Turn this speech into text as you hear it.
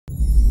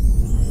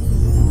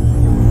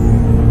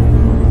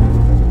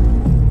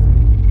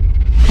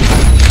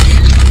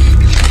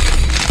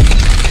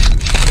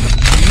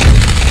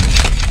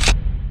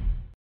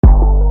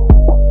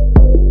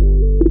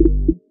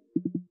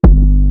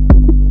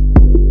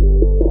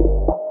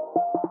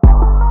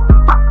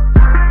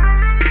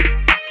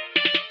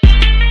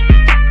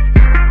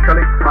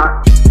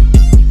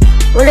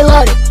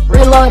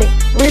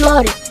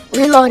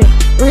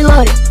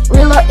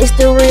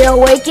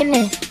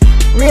reawakening.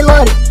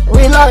 Reloaded,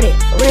 reloaded,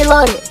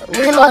 reloaded,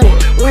 reloaded,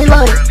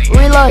 reloaded,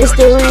 reloaded. It's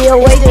the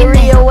reawakening,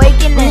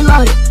 reawakening.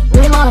 Reloaded,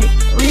 reloaded,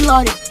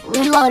 reloaded,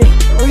 reloaded,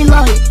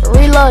 reloaded,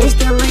 reloaded. It's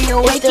the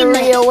reawakening,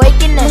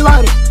 reawakening.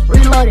 Reloaded,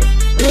 reloaded,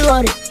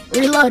 reloaded,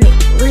 reloaded,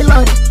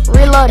 reloaded,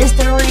 reloaded. It's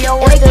the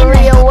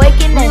reawakening,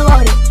 reloaded,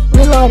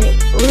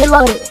 reloaded,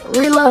 reloaded,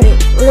 reloaded,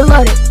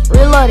 reloaded,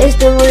 reloaded. It's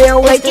the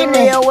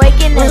reawakening,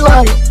 reawakening.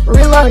 Reloaded,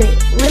 reloaded,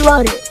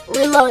 reloaded,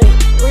 reloaded,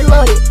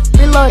 reloaded,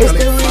 reloaded.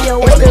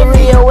 It's the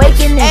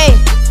reawakening. Hey,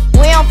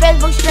 we on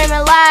Facebook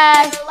streaming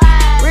live.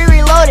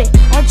 Reloaded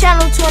on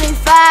channel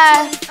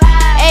 25.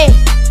 Hey,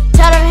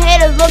 tell them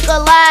haters look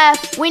alive.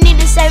 We need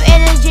the same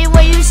energy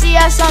when you see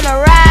us on the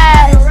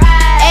rise.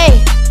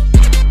 Hey,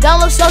 don't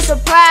look so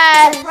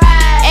surprised.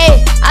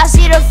 Hey, I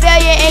see the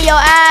failure in your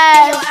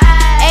eyes.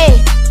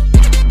 Hey,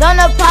 don't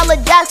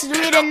apologize, 'cause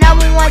we the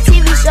 #1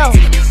 TV show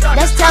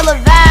that's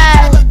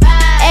televised.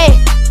 Hey,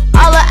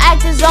 all the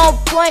actors on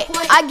point.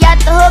 I got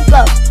the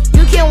hookup.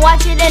 You can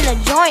watch it in the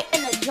joint.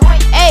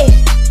 Hey,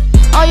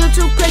 on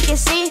YouTube, click and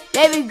see.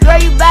 Baby girl,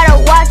 you better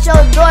watch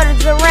your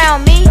daughters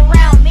around me.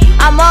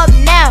 I'm up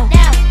now.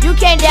 You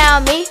can't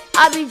down me.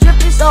 I be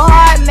dripping so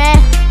hard, man.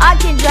 I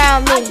can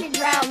drown me.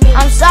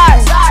 I'm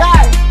sorry.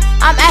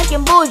 I'm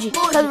acting bougie,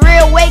 'cause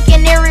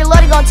reawakening and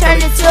reloaded gon'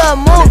 turn into a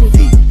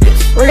movie.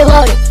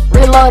 Reloaded,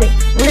 reloaded,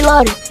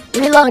 reloaded,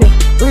 reloaded,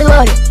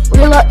 reloaded,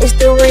 reloaded. It's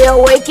the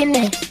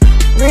reawakening.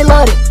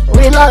 Reloaded,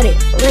 reloaded,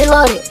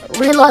 reloaded,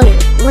 reloaded,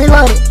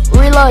 reloaded,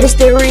 reloaded. It's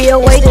the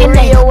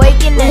reawakening,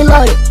 reawakening.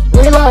 Reloaded,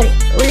 reloaded,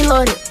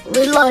 reloaded,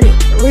 reloaded,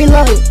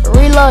 reloaded,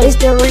 reloaded. It's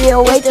the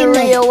reawakening,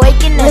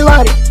 reawakening.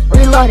 Reloaded,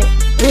 reloaded,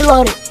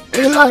 reloaded,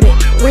 reloaded,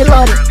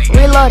 reloaded,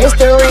 reloaded. It's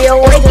the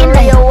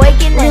reawakening,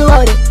 reawakening.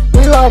 Reloaded,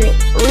 reloaded,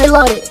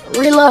 reloaded,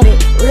 reloaded,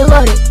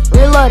 reloaded,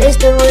 reloaded. It's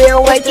the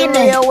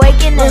reawakening,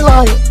 reawakening.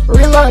 Reloaded,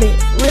 reloaded,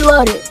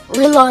 reloaded,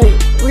 reloaded,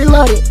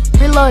 reloaded,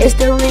 reloaded. It's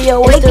the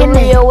reawakening,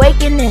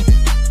 reawakening.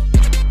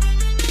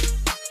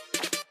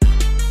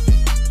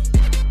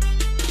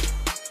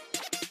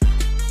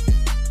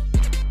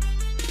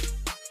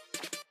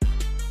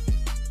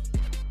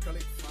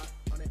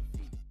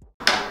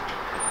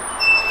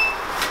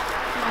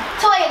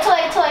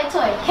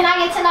 Toy. Can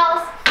I get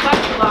 $10?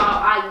 First of all,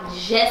 I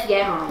just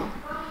got home.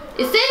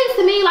 It seems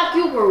to me like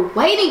you were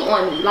waiting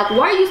on me. Like,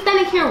 why are you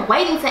standing here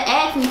waiting to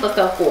ask me for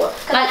stuff for?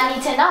 Like, I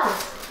need $10.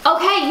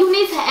 Okay, you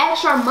need to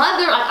ask your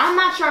mother. Like, I'm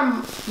not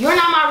you're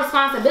not my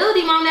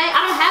responsibility, Monet.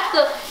 I don't have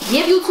to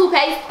give you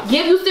toothpaste,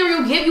 give you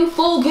cereal, give you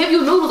food, give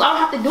you noodles. I don't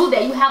have to do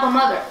that. You have a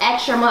mother.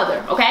 Ask your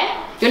mother, okay?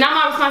 You're not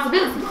my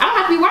responsibility. I don't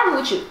have to be worried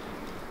with you.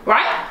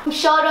 Right? You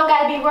sure don't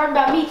gotta be worried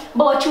about me,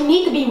 but what you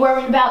need to be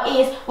worried about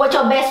is what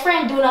your best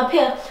friend doing up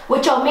here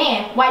with your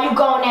man while you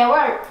going at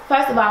work.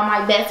 First of all,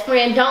 my best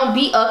friend don't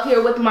be up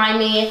here with my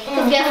man.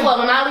 Because guess what?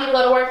 When I leave to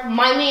go to work,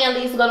 my man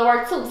leaves to go to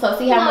work too. So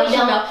see how much you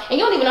know. And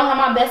you don't even know how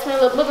my best friend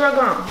looks. Look at her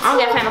grown. I don't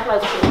got time to play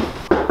with you.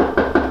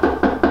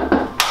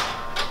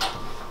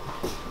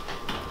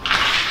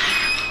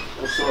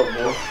 What's up,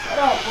 boy? What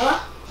up, boy?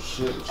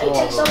 Shit, what's Hey,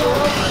 take some of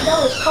those. That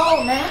was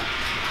cold, man.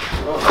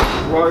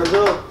 Right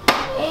here.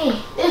 Hey,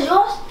 this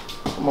yours?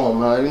 Come on,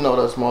 man. You know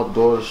that's my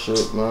daughter's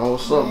shit, man.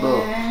 What's up,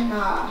 though? Man,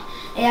 nah.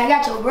 Hey, I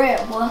got your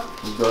bread, boy.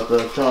 You got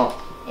that account?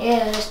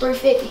 Yeah, it's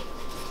 $350.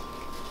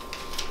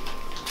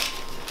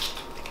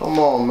 Come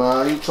on,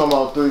 man. You talking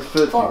about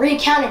 350? For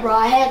recount it, bro.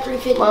 I had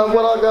 350. Man,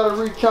 what I gotta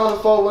recount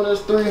it for when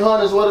it's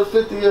 300s? What is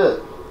 50 at?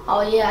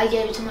 Oh yeah, I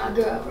gave it to my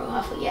girl, bro.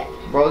 I forget.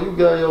 Bro, you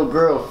got your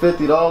girl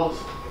 $50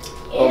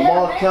 Yeah, a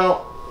month man.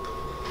 count?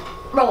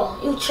 Bro,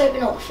 you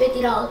tripping over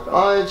 $50, bro.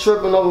 I ain't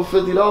tripping over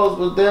 $50,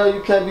 but damn,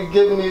 you can't be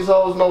giving these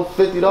hoes no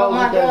 $50. Bro,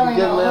 my You girl can't be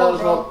ain't giving no the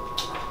hoe,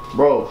 hoes no.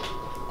 Bro,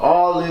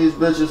 all these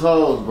bitches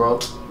hoes, bro.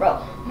 Bro,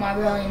 my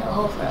girl ain't no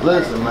hoe for that.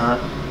 Listen, man.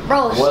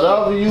 Bro,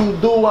 Whatever you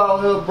do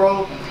out here,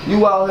 bro,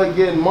 you out here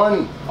getting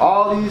money.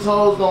 All these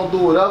hoes gonna do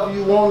whatever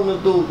you want them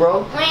to do,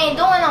 bro. we ain't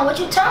doing that. What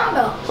you talking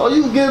about? So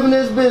you giving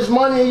this bitch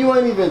money and you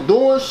ain't even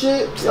doing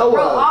shit? Yo,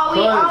 Bro, all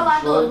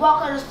I do is boy.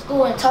 walk out of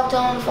school and talk to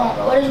her on the phone,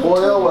 bro. What is you Boy,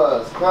 doing?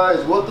 your ass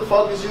crazy. What the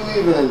fuck is you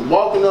even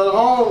walking her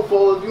home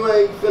for if you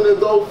ain't finna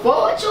go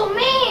fuck? What you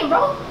mean,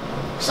 bro?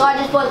 So I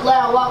just supposed to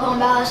let her walk home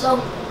by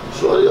herself?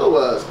 Shorty,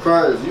 your ass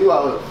crazy. You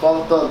out here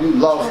fucked up. You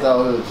lost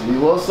out here, G.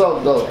 What's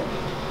up, though?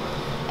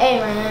 Hey,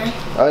 man.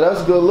 Hey,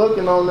 that's good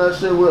looking on that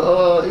shit with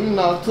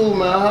Enoch too,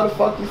 man. How the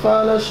fuck you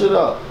find that shit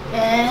out?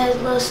 Man, his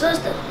little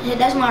sister. Yeah,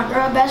 that's my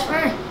girl best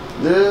friend.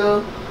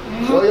 Yeah.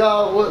 So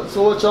y'all, what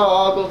y'all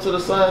all go to the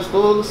same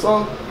school or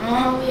something?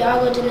 We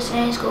all go to the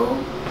same school.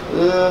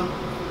 Yeah.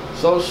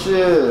 So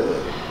shit,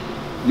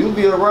 you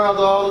be around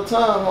her all the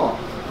time, huh?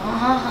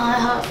 I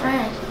have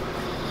friends.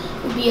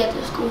 We be at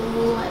the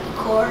school, at the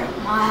court,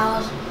 my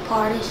house,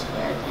 parties,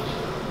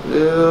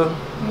 everything. Yeah.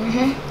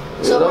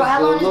 Yeah, so bro,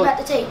 how long is it about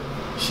to take?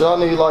 Shit, I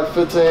need like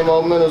 15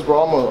 more minutes,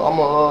 bro.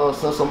 I'ma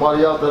send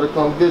somebody out there to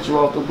come get you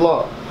off the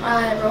block.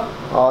 Alright, bro.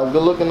 Alright,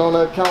 good looking on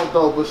that count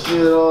though, but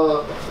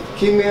shit,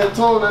 keep me in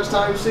tone next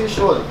time you see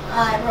Shorty.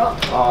 Alright, bro.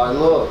 Alright,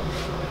 look.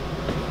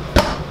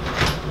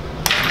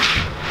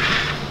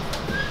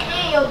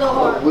 Hey, your the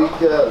hard. We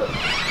got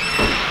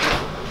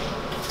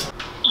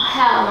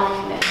How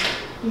long that?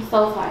 I'm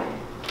so tired.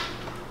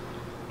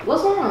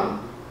 What's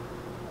wrong?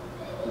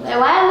 Like,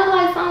 why it look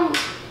like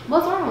something?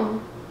 What's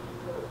wrong?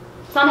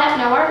 Something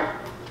happened at work?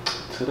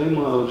 Today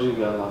my OG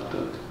got locked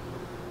up.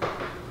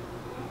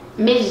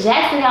 Miss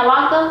Jackson got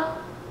locked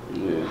up?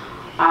 Yeah.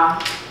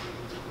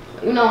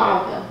 You know I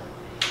don't care.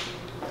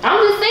 I'm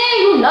just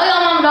saying, you know your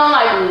mama don't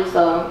like me,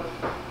 so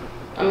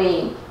I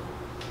mean,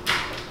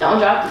 don't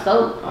drop the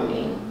soap. I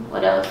mean,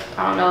 what else?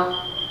 I don't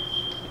know.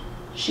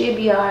 She'll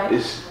be alright.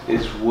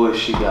 It's what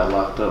she got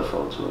locked up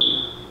for,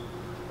 Toya.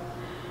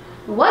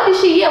 What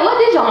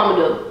did your mama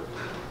do?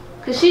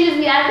 Cause she just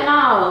be acting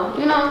all,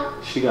 you know.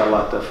 She got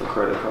locked up for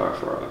credit card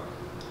fraud.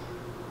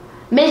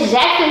 Miss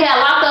Jackson got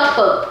locked up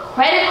for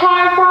credit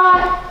card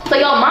fraud? So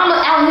your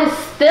mama out here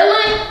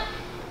stealing?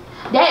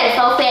 That is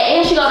so sad.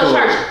 And she go to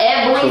church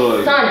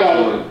every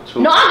Sunday.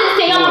 Toya. No, I'm just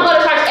saying your mama go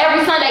to church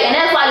every Sunday, and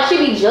that's like she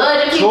be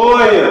judging people.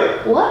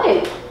 Toya!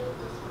 What?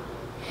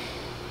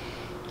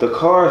 The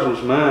cars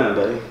was mine,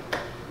 babe.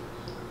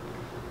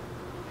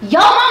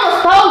 Your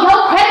mama stole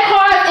your credit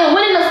cards and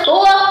went in the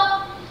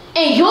store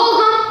and used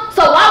them.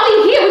 So while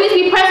we here, we need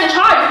to be pressing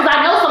charges because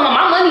I know some of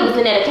my money was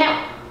in that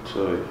account.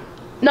 Toya.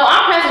 No,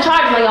 I'm pressing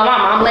charges on your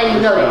mama. I'm letting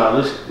you know that. Nah,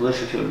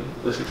 listen to me.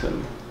 Listen to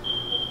me.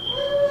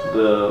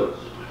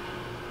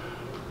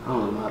 I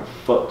don't know how the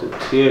fuck to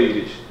tell you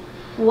this.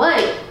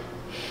 What?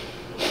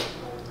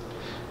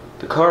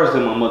 The cars that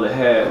my mother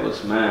had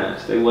was mine.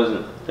 They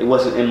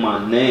wasn't in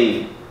my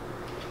name.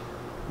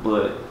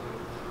 But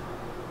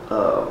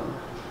I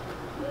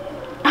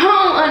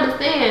don't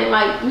understand.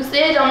 Like you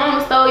said, your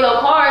mama stole your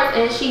cards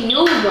and she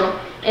used them,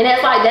 and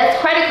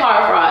that's credit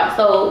card fraud.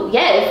 So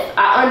yes,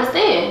 I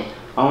understand.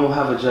 I don't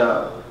have a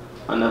job.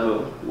 I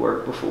never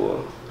worked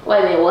before. Wait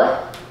a minute,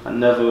 what? I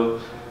never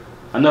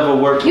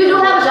worked. You do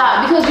before. have a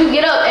job because you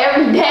get up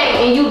every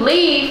day and you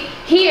leave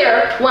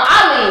here when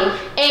I leave,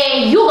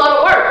 and you go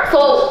to work.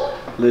 So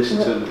listen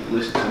to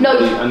me. no,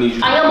 I need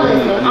you. I am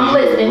listening. I'm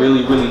listening.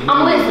 Really,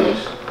 I'm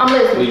listening. I'm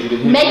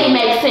listening. Make it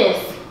make sense.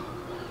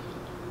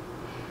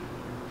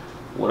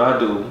 What I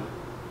do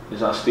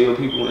is I steal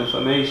people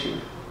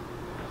information,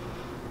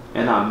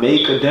 and I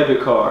make a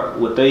debit card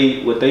with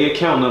they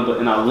account number,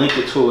 and I link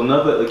it to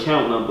another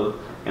account number,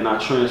 and I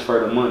transfer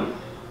the money.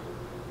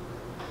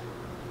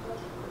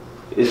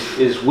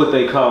 It's what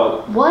they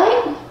call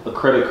what? A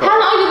credit card. How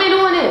long you been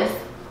doing this?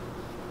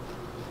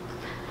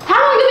 How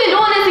long you been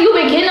doing this and you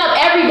been getting up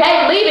every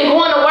day, leaving,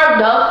 going to work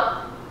though?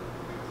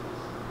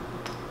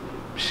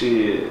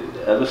 Shit,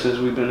 ever since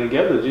we've been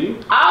together, G.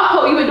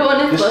 Oh, you been doing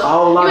this This for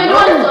all I you been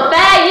know. doing this for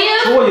 5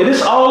 years? Toya,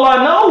 this all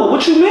I know.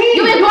 What you mean?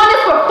 You been doing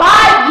this for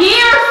 5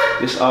 years?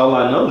 This all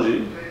I know,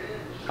 G.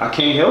 I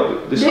can't help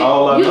it. This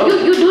all I know.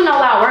 You do know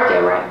where I work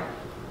at, right?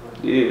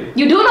 Yeah.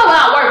 You do know where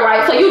I work,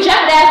 right? So you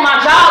jeopardize my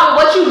job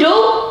with what you do?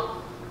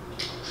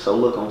 So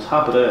look, on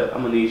top of that,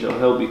 I'm gonna need your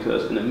help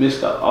because in the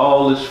midst of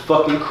all this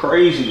fucking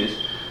craziness,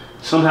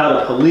 somehow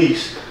the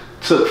police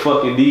took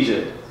fucking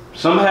DJ.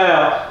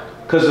 Somehow,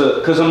 cause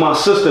of my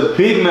sister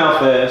big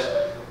mouth ass,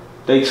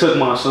 they took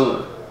my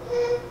son.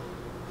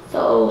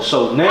 So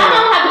now,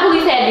 how long have the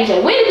police had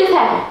DJ? When did this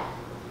happen?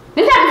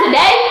 This happened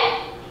today?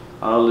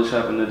 all this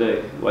happened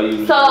today. Why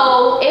you?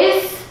 So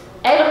it's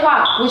 8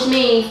 o'clock, which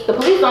means the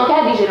police don't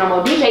have DJ no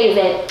more. DJ is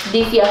at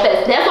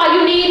DCFS. That's why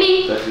you need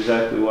me? That's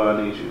exactly why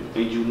I need you.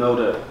 And you know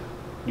that.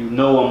 You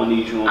know I'm gonna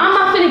need you on I'm this.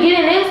 not finna get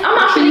in this. I'm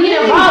not finna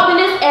get involved in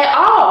this at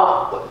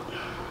all.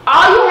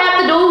 All you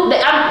have to do,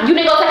 you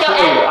didn't go take your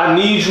Hey, I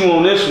need you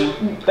on this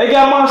one. They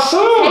got my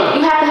son.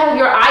 You have to have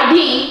your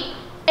ID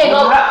and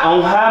go. I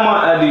don't have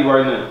my ID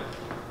right now.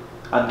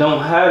 I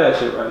don't have that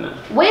shit right now.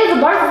 Where's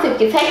the birth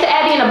certificate? Take the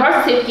ID and the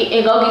birth certificate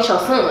and go get your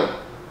son.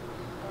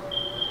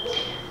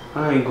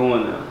 I ain't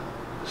going now.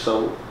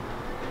 So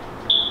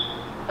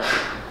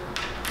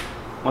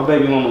my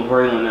baby mama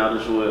Braylon out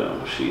as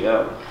well. She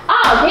out.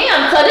 Oh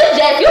damn! So this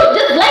you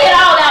just lay it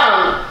all out on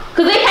me,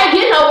 cause it can't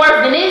get no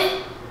worse than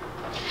this.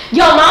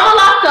 Your mama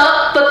locked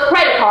up for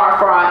credit card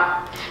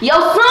fraud. Your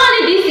son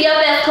in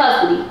DCFS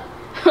custody.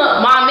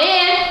 my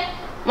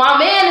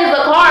man is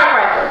a card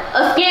cracker,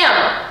 a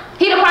scammer.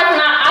 He the person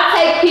I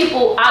take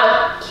people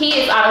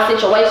kids out of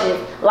situations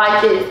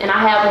like this, and I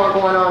have one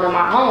going on in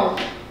my home.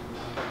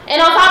 And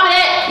on top of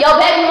that, your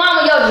baby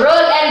mama, your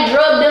drug addict,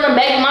 drug dealing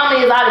baby mama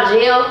is out of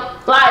jail.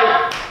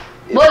 Like,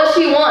 what does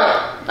she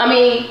want? I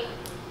mean,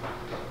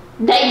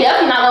 they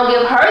definitely not gonna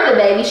give her the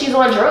baby. She's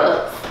on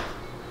drugs.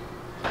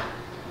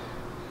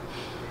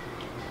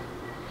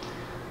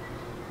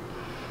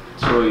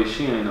 Toya,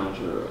 she ain't on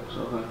drugs,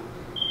 okay?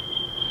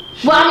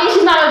 Well, I mean,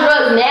 she's not on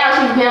drugs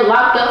now. She's been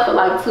locked up for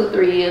like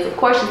 2-3 years. Of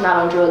course she's not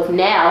on drugs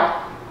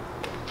now.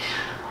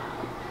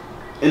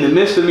 In the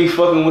midst of me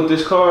fucking with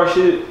this car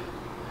shit,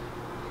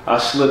 I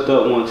slipped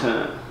up one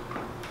time.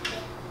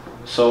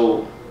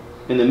 So,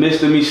 in the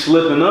midst of me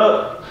slipping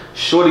up,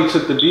 Shorty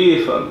took the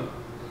bid for me.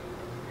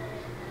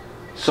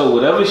 So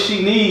whatever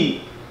she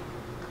need,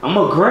 I'm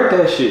gonna grant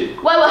that shit.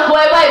 Wait.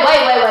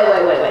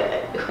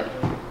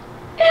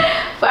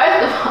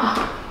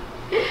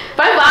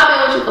 First of all, I've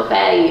been with you for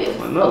fatty is.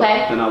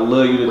 Okay. And I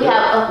love you to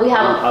death. We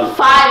have a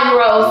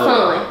 5-year-old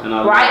son. And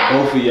I right?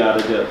 love both of y'all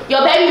to death.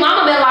 Your baby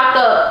mama been locked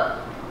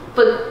up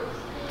for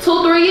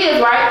 2-3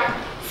 years, right?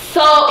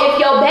 So if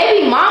your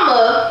baby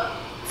mama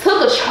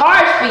took a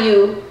charge for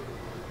you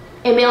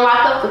and been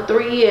locked up for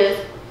 3 years,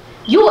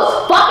 you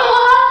was fucking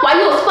with her while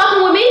you was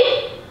fucking with me?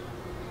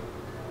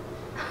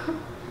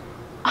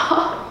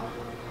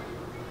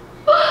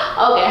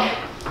 Okay.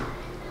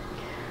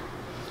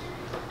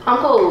 I'm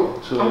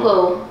cool. Sure. I'm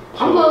cool.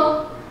 I'm Sure.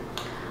 cool.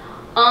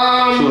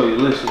 Shorty,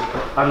 listen.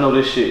 I know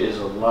this shit is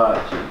a lot,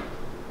 G.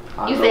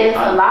 You say it's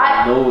a lot?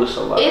 I know it's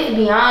a lot. It's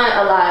beyond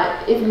a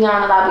lot. It's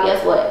beyond a lot, but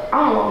guess what? I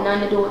don't want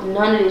nothing to do with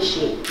none of this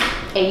shit.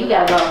 And you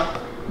gotta go.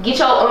 Get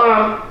your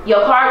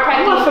card cracked.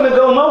 I'm not finna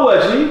go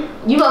nowhere, G.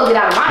 You gonna get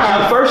out of my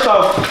house. First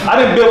off,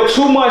 I done built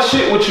too much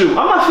shit with you.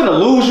 I'm not finna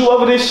lose you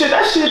over this shit.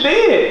 That shit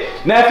dead.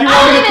 Now if you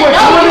want me to quit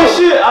doing this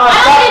shit, I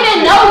don't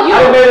even know you.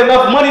 I done made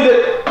enough money to.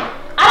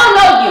 I don't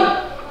know you.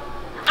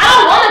 I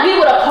don't want to be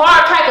with a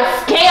card cracker,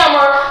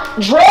 scammer,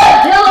 drug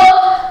dealer,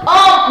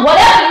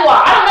 whatever you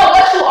are. I don't know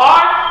what you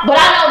are, but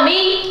I know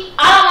me.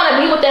 I don't want to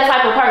be with that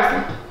type of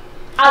person.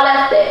 I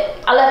left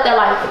that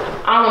life.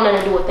 I don't want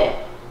nothing to do with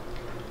that.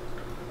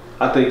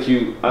 I think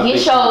you.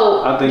 Get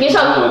your card. Is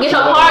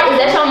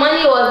that your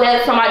money or is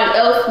that somebody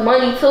else's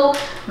money too?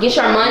 Get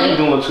your money. You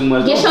doing too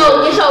much. Get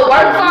your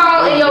work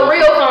phone and your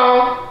real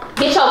phone.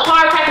 Get your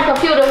card cracking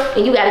computer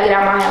and you gotta get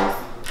out of my house.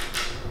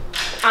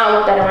 I don't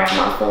want that around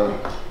my son.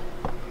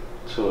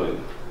 Sure.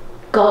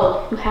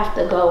 Go. You have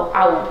to go.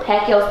 I will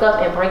pack your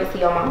stuff and bring it to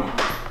your mama's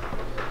house.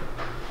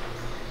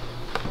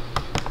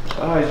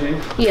 Alright, G.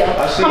 Yeah.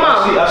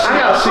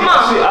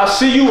 I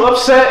see you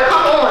upset.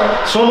 Come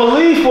on. So I'm gonna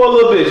leave for a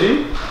little bit,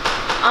 G.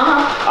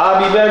 I'll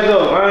be back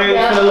though. I ain't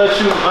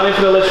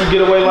finna let you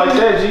get away like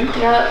that, G.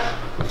 Yep.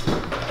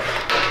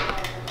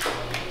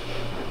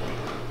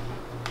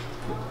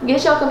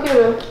 Get your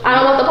computer. I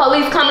don't want the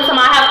police coming to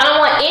my house. I don't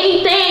want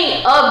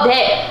anything of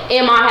that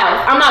in my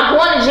house. I'm not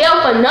going to jail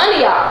for none of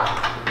y'all.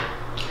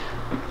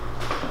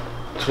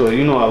 So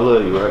you know I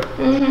love you, right?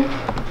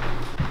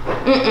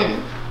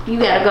 You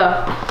gotta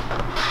go.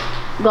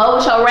 Go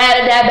with your rat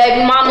or that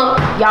baby mama.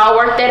 Y'all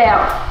work that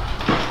out.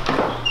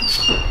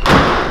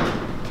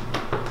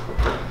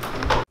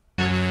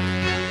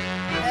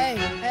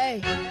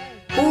 Hey,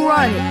 who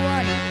run it?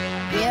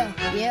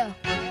 Yeah.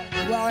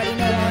 You already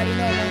know,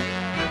 man.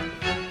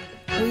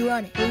 We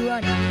run it.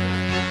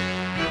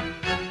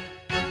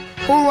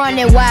 Who run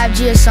that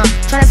YG or something?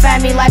 Tryna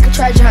find me like a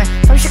treasure hunt.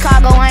 From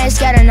Chicago, I ain't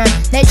scared of none.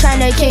 They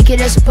tryna kick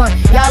it, it's a punt.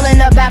 Y'all in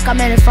the back, I'm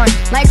in the front.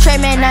 Like Trey,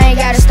 man, I ain't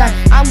got a stunt.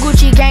 I'm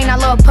Gucci gang, I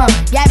love pump.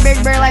 Got big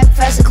bird like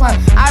Professor Clump.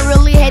 I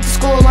really hate the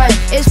school lunch.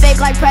 It's fake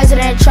like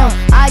President Trump.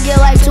 I get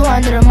like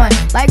 200 a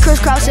month. Like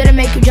crisscross, it'll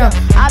make you jump.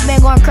 I've been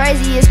going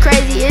crazy, it's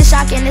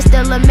shocking, it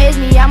still amaze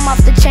me. I'm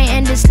off the chain,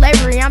 ended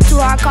slavery. I'm too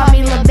hard, call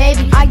me little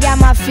baby. I got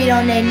my feet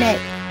on their neck.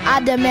 I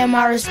demand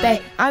my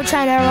respect. I'm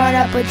tryna run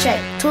up a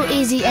check. Too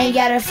easy, ain't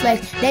gotta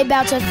flex. They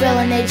bout to fill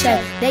in they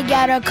check. They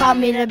gotta call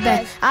me the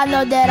best. I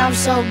know that I'm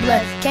so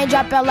blessed. Can't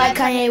drop out like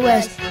Kanye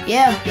West.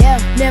 Yeah.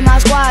 Me and my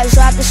squad, so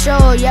out the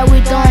show. Yeah,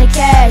 we throwing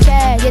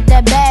cash. Get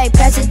that bag,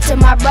 pass it to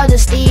my brother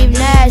Steve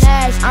Nash.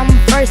 I'm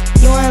first,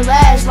 you in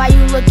last. Why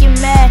you looking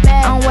mad?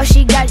 On what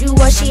she got, you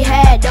what she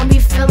had. Don't be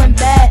feeling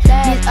bad.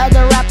 These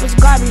other rappers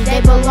garbage,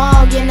 they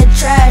belong in the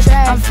trash.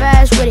 I'm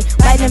fast with it,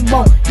 lightning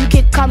bolt. You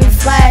can call me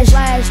Flash.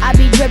 I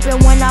be dripping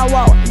when I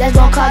walk, that's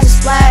gon' cause a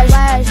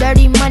splash.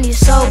 Dirty money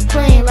so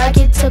clean, like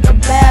it took a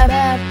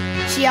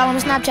bath. She all on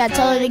my Snapchat,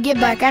 tell her to get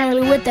back. I ain't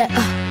really with that.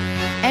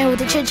 Ain't with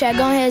the chit chat,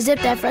 go ahead zip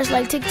that, fresh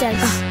like Tic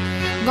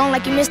Tacs. Gone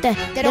like you missed that.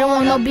 They don't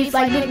want no beef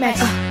like Big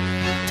Macs.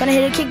 Tryna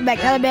hit a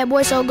kickback, not a bad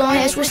boy, so go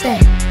ahead switch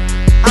that.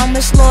 I'ma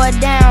slow it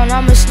down.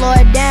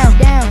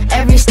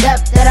 Every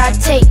step that I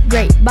take,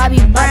 great. Bobby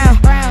Brown,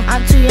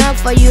 I'm too young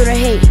for you to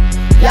hate.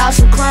 Y'all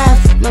some clowns,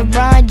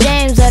 LeBron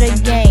James of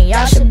the game.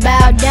 Y'all should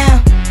bow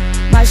down.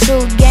 My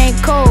shoe game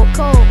cold,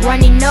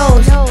 runny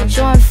nose,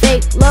 showing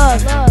fake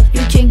love.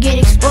 You can get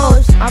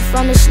exposed. I'm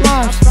from the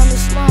slums,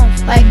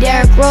 like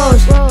Derrick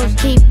Rose.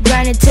 Keep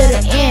grinding to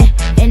the end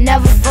and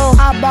never fold.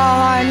 I ball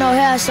hard, no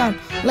hair, some.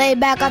 Lay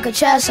back like a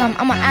chair, some.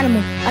 I'm an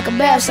animal, like a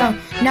bear, some.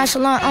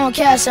 Nonchalant, I don't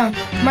care, some.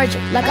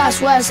 Merchant, like I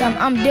swear, some.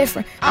 I'm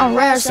different, I'm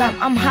rare, some.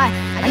 I'm hot,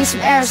 I need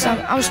some air, some.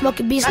 I'm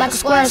smoking beats like a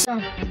square,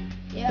 some.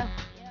 Yeah.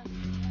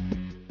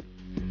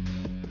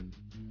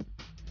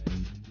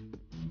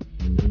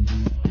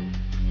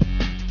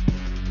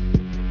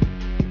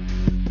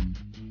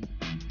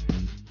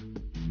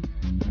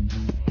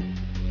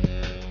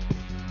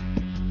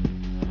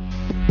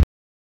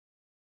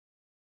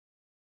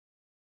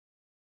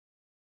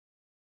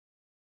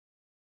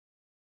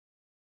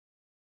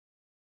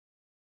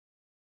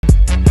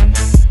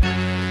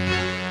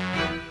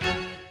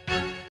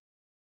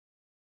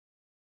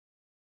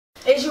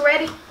 Is you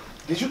ready?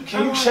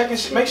 Can you check and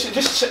make sure?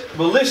 Just check.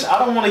 But listen, I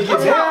don't want to get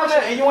down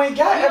there and you ain't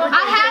got everything.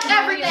 I have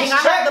everything.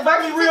 Just I have the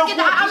birth check real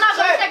certificate. quick. I'm not Just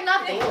gonna check. check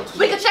nothing.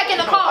 We can check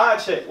in the car. I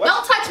check.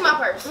 Don't touch my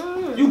purse.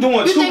 You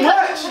doing too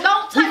much.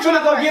 Don't touch We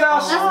finna my go purse. get our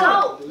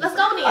son. Let's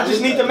go then. I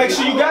just need to make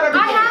sure you got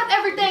everything. I have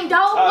everything,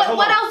 dog.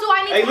 What else do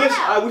I need to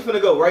listen, have? we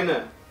finna go right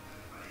now.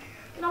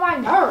 You know my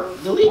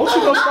nerves. Why don't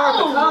you go start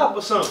the car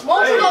or something?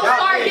 Why don't you go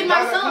start getting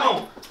my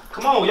son?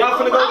 Come on, y'all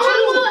finna go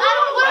too.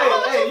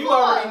 Hey, you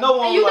already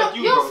know I'm like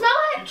you, You don't bro. smell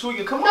it? You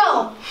tweaking, come No.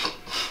 on.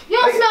 You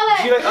don't smell that?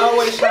 She ain't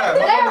always shy. My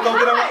mama go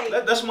get right.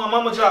 her. That's my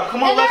mama job.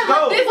 Come on, let's go.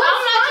 I'm not your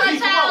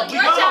child.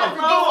 Your child is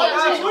Okay,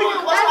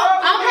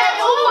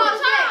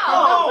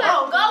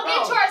 Go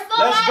get your son.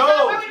 Let's go.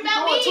 Not worried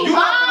about me. You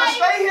not gonna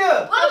stay here.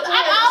 Look,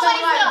 I'm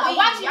always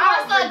watching your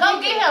son. Go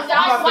get him. I'm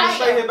not gonna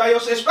stay here by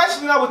yourself,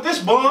 especially not with this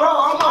bum.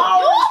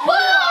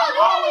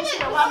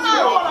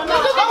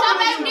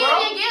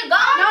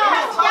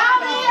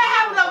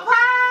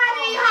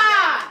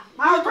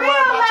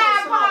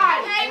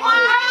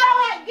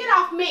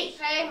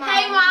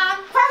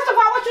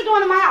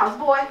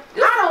 Boy,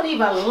 I don't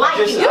even like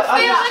you.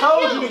 I just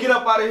told you to get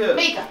up out of here.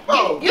 Mika,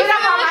 get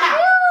up out of my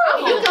house.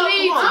 You can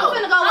leave. I'm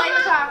finna go wait in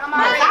the car. I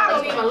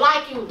don't even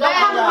like you. Don't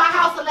come to my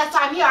house unless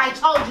I'm here. I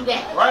told you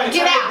that. Right,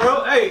 Get out.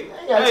 bro. Hey.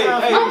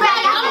 I'm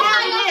back.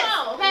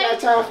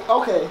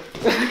 Okay.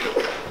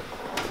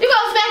 You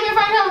gonna smack me in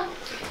front of him?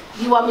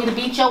 You want me to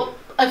beat you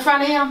in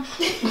front of him?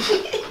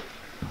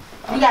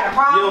 You got a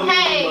problem?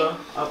 Hey.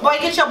 Boy,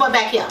 get your butt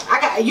back here.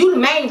 You the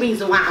main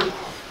reason why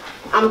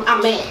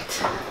I'm mad.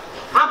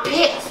 I'm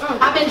pissed.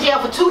 I've been in jail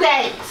for 2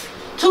 days.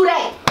 2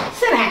 days.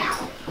 Sit down.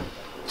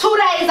 2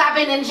 days I've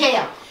been in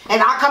jail.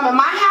 And I come in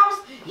my house,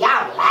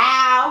 y'all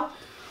loud.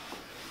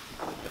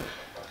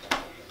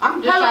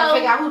 I'm just trying to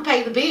figure out who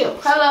paid the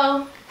bills.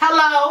 Hello.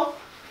 Hello.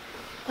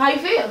 How you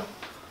feel?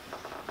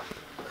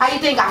 How you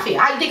think I feel?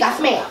 How you think I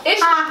smell?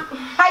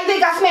 How you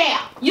think I smell?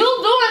 You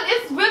doing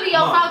it's really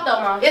your fault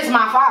though, Mom. It's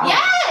my fault.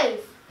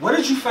 Yes. Where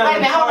did you find Wait a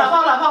minute, hold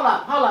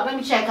up. Let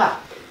me check up.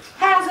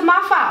 How's it my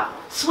fault,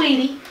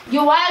 sweetie?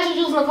 Why is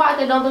you using a car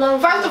that don't belong to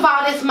you? First of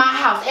all, this is my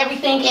house.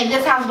 Everything in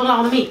this house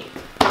belongs to me.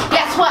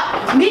 Guess what?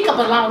 Mika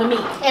belongs to me.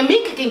 And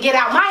Mika can get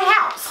out my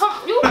house.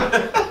 Get out.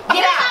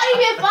 It's not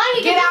even funny.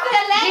 Get out.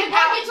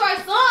 Get your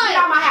son. Get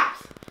out my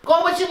house.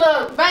 Go with your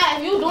little bad.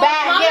 You doing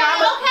bad.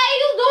 Okay,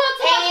 you doing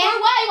too much for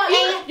way.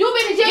 You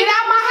been in jail. Get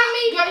out my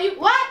house. Me?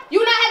 What?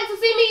 You not happy to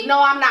see me? No,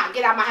 I'm not.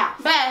 Get out my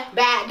house. Bad.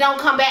 Bad. Don't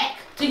come back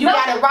till you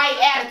got the right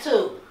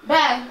attitude.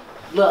 Bad.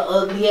 Little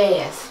ugly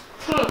ass.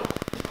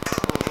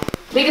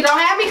 Nigga, don't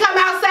have me come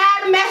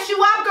outside and mess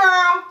you up,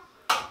 girl.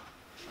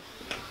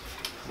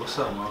 What's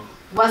up, Mom?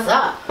 What's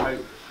up? Hey.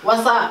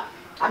 What's up?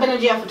 I've been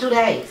in jail for 2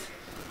 days.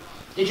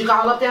 Did you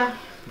call up there?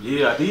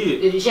 Yeah, I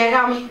did. Did you check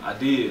on me? I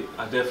did.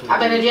 I definitely I've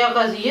been did. in jail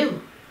because of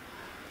you.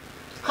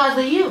 Because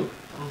of you.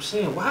 I'm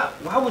saying,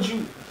 why would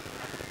you?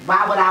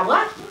 Why would I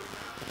what?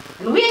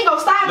 And we ain't gonna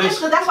stop this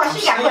because that's why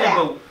she got put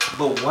out.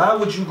 But why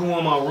would you go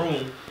in my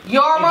room?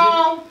 Your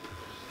room?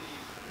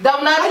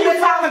 Don't nothing How in you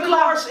this house find the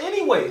belong. cars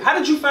anyway? How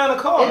did you find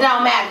the car? It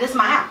don't matter. This is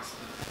my house.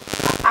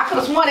 I could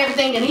have sworn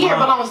everything in here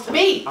belongs to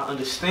me. I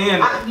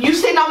understand that. You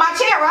sitting on my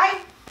chair, right?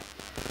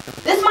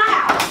 This is my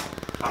house.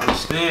 I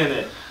understand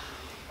that.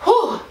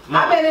 Whew. Mom,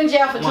 I've been in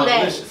jail for 2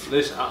 days.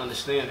 Listen, I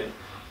understand that.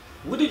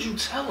 What did you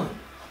tell him?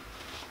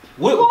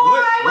 What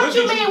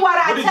you mean what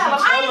I tell him?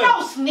 I ain't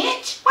no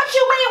snitch. What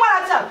you mean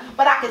what I tell him?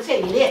 But I can tell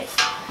you this,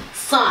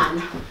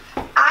 son.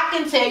 I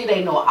can tell you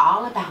they know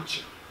all about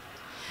you.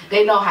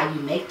 They know how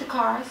you make the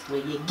cars,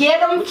 where you get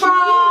them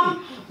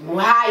from,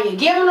 how you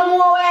giving them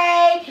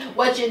away,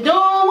 what you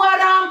doing with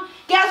them.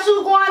 Guess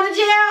who's going to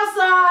jail,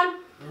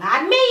 son?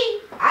 Not me.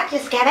 I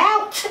just got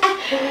out.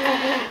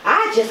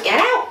 I just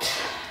got out.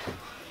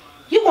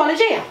 You going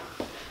to jail?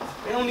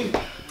 They don't even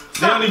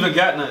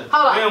got nothing.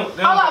 Hold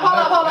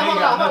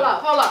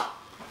up.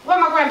 Where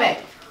my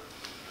grandbaby?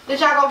 Did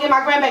y'all go get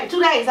my grandbaby?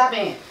 2 days I've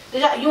been.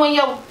 You and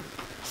your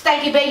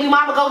stanky baby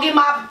mama go get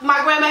my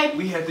grandbaby?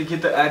 We had to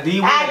get the ID.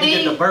 We had to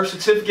get the birth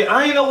certificate.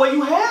 I ain't know where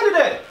you had it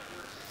at.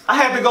 I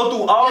had to go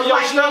through all just your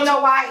like stuff. You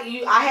know why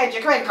I had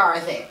your credit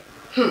cards at?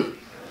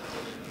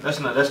 That's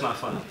not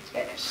funny.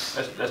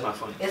 That's not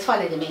funny. It's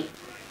funny to me.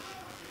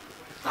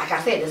 Like I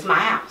said, this is my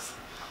house.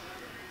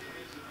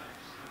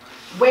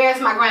 Where's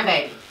my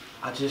grandbaby?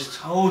 I just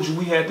told you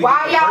we had to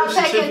why get the y'all birth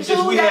taking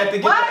certificates. We had to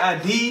get the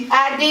ID.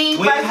 ID,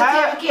 birth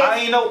certificates.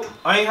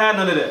 I ain't had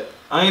none of that.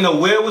 I ain't know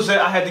where it was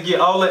at. I had to get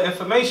all that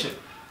information.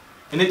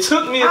 And it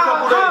took me a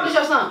couple days. How old is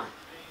your son?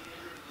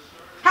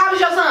 How old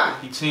is your son?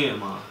 He 10,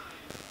 Mom.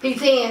 He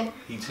 10?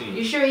 He 10.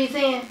 You sure he's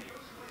 10?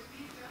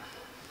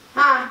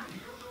 Huh?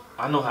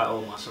 I know how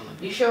old my son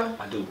is. You sure?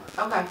 I do.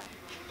 Okay.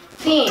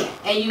 10,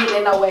 and you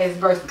didn't know where his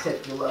birth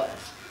certificate was.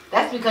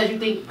 That's because you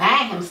think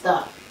buying him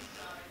stuff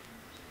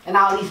and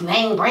all these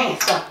name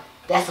brand stuff,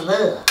 that's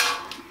love.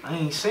 I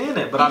ain't saying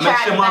that, but I make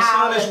sure my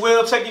son is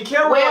well taken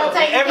care of.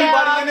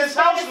 Everybody in this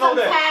house know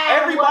that.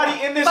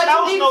 Everybody in this house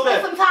know that. But you need to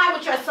spend some time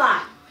with your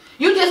son.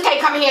 You just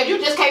can't come in here. You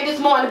just came this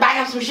morning to buy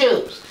him some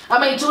shoes.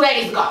 2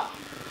 days ago.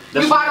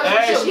 You bought him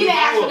some shoes. He didn't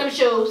ask for them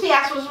shoes. He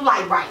asked for some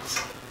light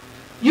brights.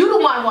 You the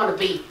one want to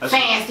be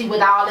fancy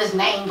with all this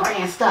name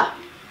brand stuff.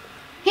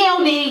 He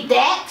don't need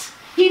that.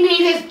 He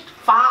need his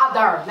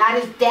father,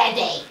 not his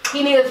daddy.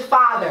 He need his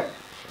father.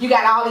 You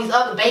got all these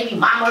other baby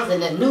mamas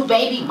and the new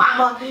baby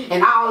mama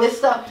and all this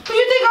stuff. Who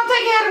you think gonna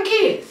take care of them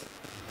kids?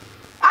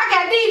 I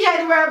got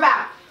DJ to worry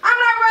about. I'm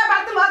not worried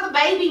about them other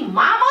baby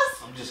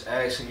mamas. I'm just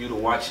asking you to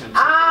watch him.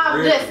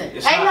 Listen,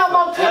 ain't no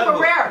more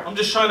temporary. I'm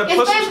just trying to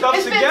put some stuff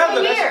together. It's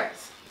been 10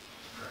 years.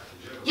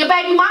 Your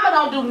baby mama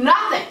don't do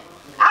nothing.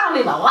 I don't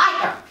even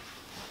like her.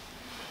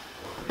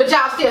 But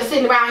y'all still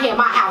sitting around here in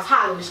my house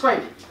hollering and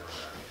screaming.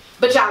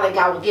 But y'all ain't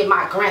got to get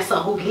my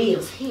grandson who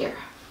lives here.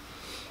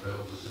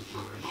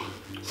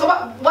 So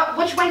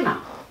what you waiting on?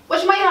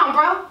 What you waiting on,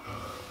 bro?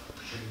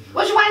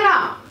 What you waiting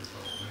on?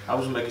 I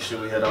was making sure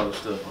we had all the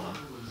stuff on.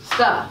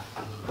 Stuff.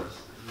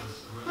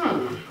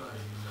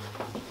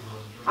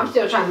 I'm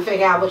still trying to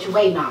figure out what you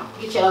waiting on.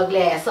 Get your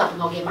ugly ass up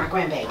and go get my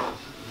grandbaby.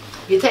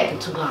 You're taking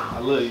too long. I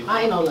love you.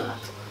 I ain't no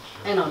love.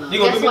 Ain't no love. You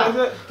gonna do me like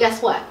that?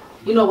 Guess what?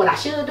 You know what I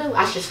should do?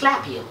 I should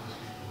slap you.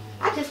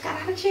 I just got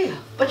out of jail.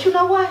 But you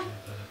know what?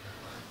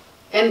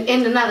 And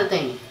another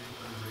thing.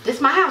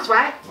 This my house,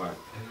 right? Right.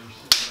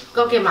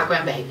 Go get my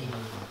grandbaby.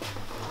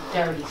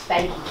 Dirty,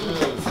 stanky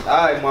kids.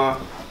 Alright,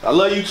 Mom. I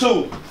love you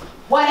too.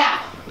 What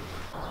up?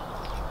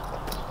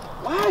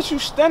 Why is you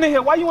standing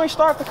here? Why you ain't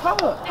start the car?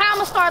 How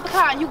I'ma start the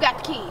car and you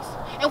got the keys?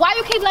 And why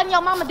you keep letting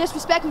your mama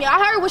disrespect me? I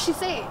heard what she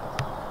said.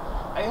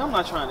 Hey, I'm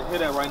not trying to hear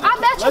that right now. I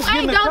bet you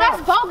ain't though.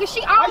 That's bogus.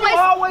 She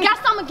always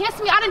got something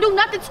against me. I didn't do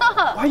nothing to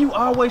her. Why you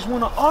always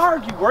want to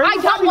argue, Ray? I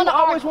don't want to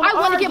argue. I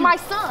want to get my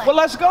son. Well,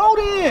 let's go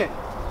then.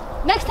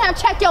 Next time,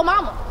 check your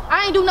mama.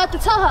 I ain't do nothing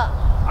to her.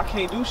 I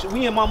can't do shit.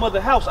 We in my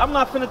mother's house. I'm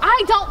not finna.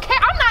 I don't care.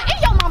 I'm not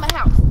in your mama's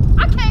house.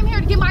 I came here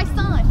to get my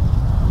son.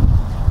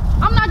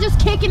 I'm not just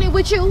kicking it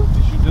with you.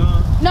 Is you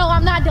done? No,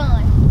 I'm not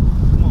done.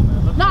 Come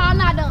on, man. No, I'm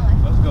not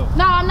done. Let's go.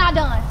 No, I'm not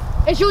done.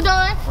 Is you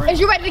done? Is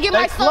you ready to get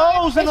my son?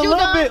 Close in a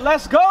little bit.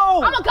 Let's go.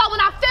 I'm gonna go when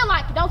I feel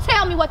like it. Don't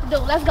tell me what to do.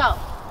 Let's go.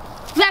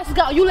 Let's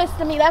go. You listen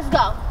to me. Let's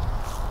go.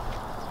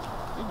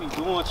 You be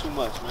doing too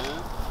much,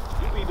 man.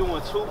 You be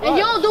doing too much. And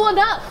you don't do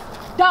enough,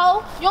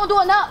 though. You don't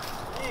do enough.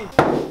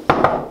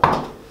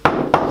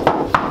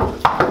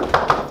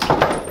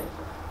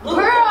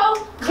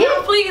 Girl, can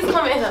you please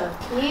come in here?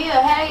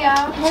 Yeah, hey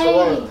y'all.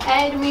 Hey.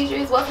 Hey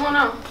Demetrius, what's going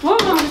on?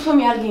 What mama just put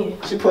me out again?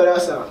 She put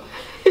us out.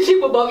 She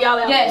put both y'all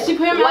out. Yeah, she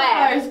put me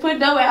out first, put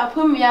Doe out,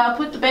 put me out,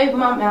 put the baby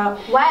mama out.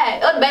 Why?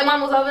 Oh, the baby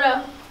mama was over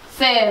there.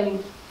 Sadly,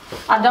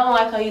 I don't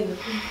like her either.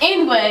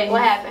 Anyway.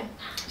 What happened?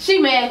 She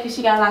mad because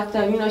she got locked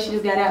up. You know, she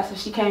just got out, so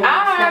she came out.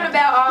 I heard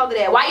about all of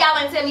that. Why y'all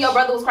ain't tell me your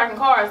brother was cracking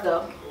cars,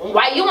 though?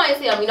 Why you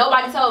ain't tell me?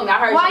 Nobody told me. I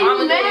heard your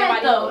mama and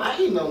everybody told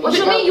me. What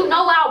you mean you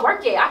know where I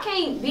work at? I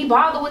can't be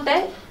bothered with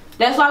that.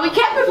 That's why we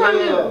kept it from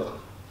you.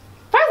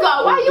 First of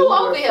all, why you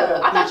over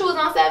here? I thought you was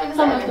on 7 to 7.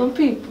 Some of them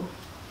people.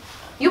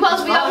 You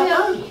supposed to be over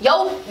here?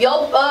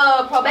 Your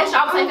probation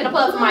officer ain't finna pull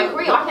up to my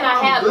crib. Why can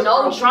I have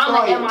no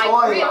drama in my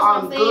crib?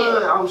 I'm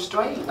good. I'm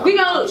straight. We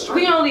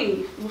gonna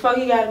leave before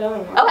he got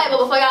done. Okay, but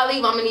before y'all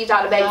leave, I'm gonna need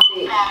y'all to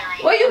babysit.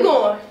 Where you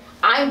going?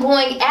 I'm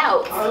going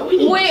out.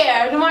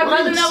 Where? Do my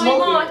brother know we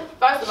going?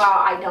 First of all,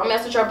 I don't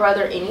mess with your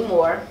brother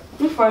anymore.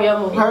 You for your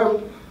move.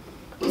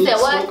 You said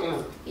what?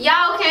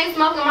 Y'all can't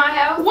smoke in my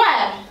house?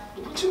 Why?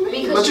 What you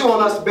mean? But you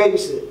want us to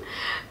babysit?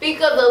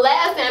 Because the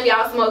last time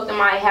y'all smoked in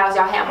my house,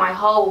 y'all had my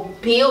whole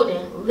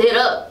building lit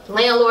up.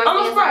 Landlord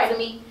said something to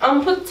me. I'm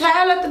gonna put the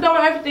towel at the door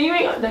and everything.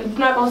 You're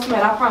not gonna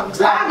smell, I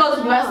promise. I go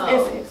to the best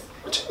incense.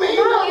 What you mean?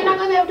 No, you're not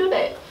gonna be able to do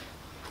that.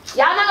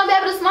 Y'all not gonna be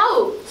able to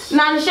smoke.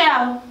 Not in the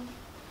shower.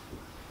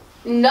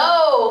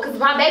 No, because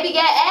my baby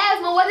got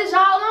asthma. What is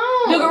y'all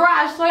on? The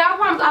garage. So y'all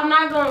promise I'm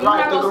not gonna.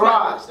 Right, the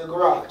garage. The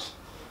garage.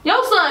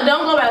 Your son,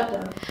 don't go out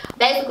there.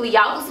 Basically,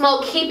 y'all can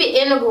smoke, keep it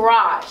in the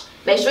garage.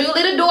 Make sure you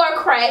leave the door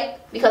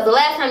cracked, because the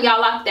last time y'all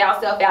locked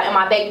yourself out and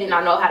my baby did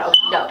not know how to open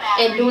the door.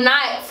 And do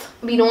not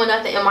be doing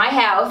nothing in my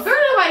house. Girl,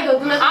 nobody go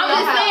do nothing I'm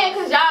just saying,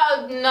 because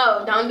y'all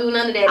know, don't do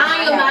none of that.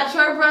 I am not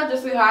your brother,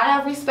 sweetheart. I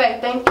have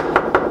respect. Thank you.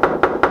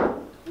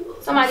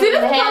 Somebody see, this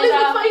is police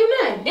before you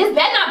now. This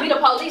better not be the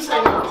police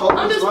right now.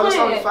 I'm just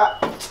playing.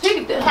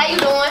 How you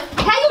doing?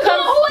 How you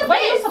doing? Who is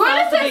this? Where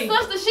is his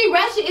sister? She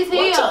ratchet as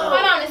hell.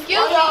 Hold on,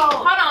 excuse me.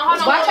 Hold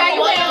on. Watch how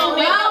you handle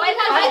me. Stop.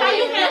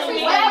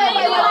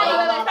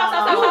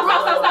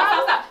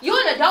 You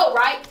an adult,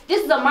 right?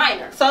 This is a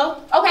minor. So?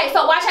 Okay,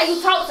 so watch how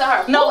you talk to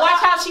her. No, watch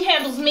how she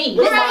handles me.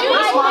 This is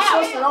my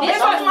sister. This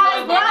is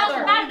my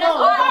brother. I'm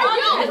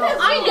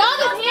young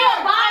as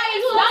hell.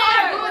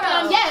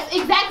 Yes,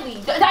 exactly.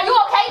 Are you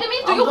okay to me?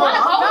 Do you want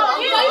to go?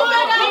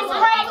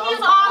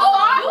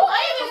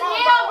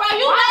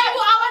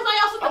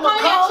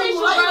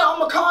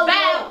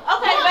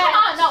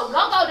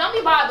 Don't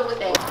be bothered with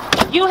that.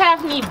 You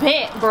have me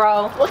bent,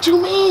 bro. What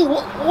you mean?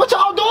 What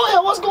y'all doing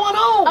here? What's going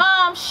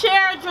on?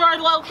 Shared your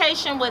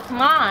location with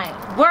mine.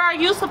 Where are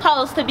you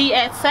supposed to be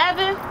at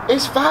 7?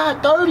 It's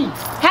 5:30.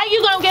 How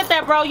you gonna get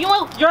there, bro?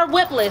 You're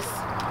whipless.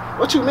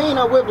 What you mean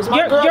I'm whipless?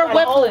 My girl got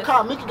a whole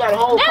car. Mickey got a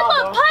whole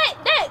car.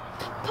 That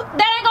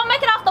that ain't gonna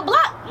make it off the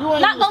block. You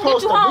ain't not even gonna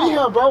get supposed you to home. be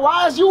here, bro.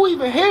 Why is you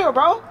even here,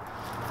 bro?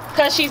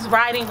 Cause she's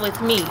riding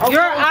with me. Okay,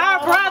 You're our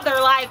bro. brother.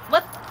 Like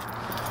what?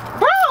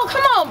 Bro,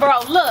 come on,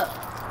 bro. Look,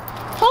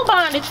 who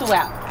bonded you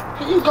out?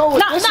 Here you go with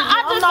No, this. no,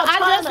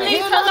 I just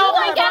need to know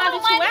who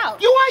bonded you out.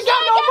 You ain't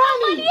got no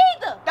money.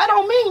 Either. That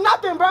don't mean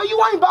nothing, bro. You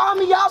ain't buying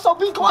me out, so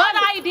be quiet.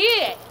 But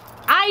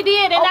I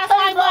did, and that's Okay,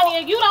 my bro. money.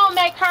 And you don't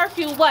make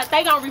curfew, what?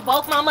 They gonna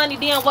revoke my money?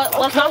 Then what's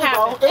gonna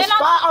happen? Bro. It's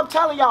I'm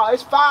telling y'all,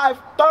 it's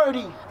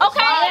 5:30. Okay,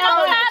 and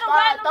I'm tired of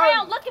riding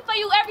around looking for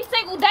you every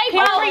single day,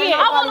 bro. Period.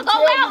 I want to go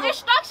Nobody out tell you.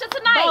 instruction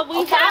tonight. But we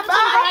Okay, have to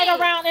bye. ride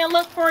around and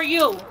look for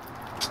you.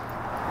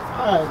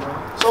 Alright,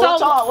 bro.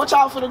 So what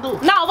y'all finna do?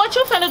 No, what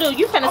you finna do?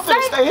 You finna I'm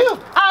finna stay here. Oh,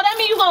 that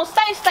mean you gonna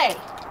stay.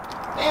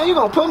 Damn, you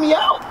gonna put me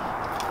out?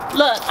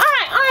 Look,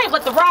 I ain't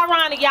with the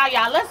rah-rah and the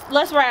y'all.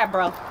 Let's ride,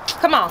 bro.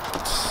 Come on.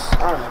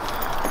 Alright.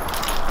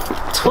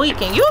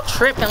 Tweaking. You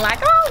tripping like,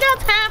 I don't got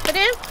time for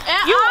this.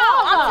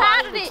 I'm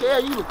tired of this.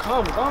 Tell you to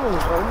come on,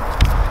 bro.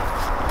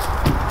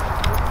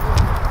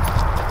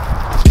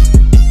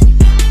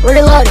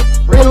 Reloaded,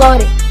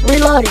 reloaded,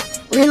 reloaded,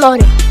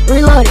 reloaded,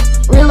 reloaded,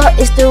 reloaded.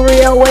 It's the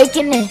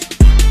reawakening.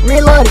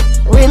 Reloaded,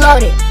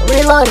 reloaded,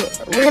 reloaded,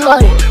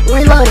 reloaded,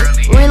 reloaded,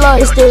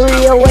 reloaded. It's the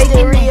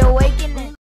reawakening.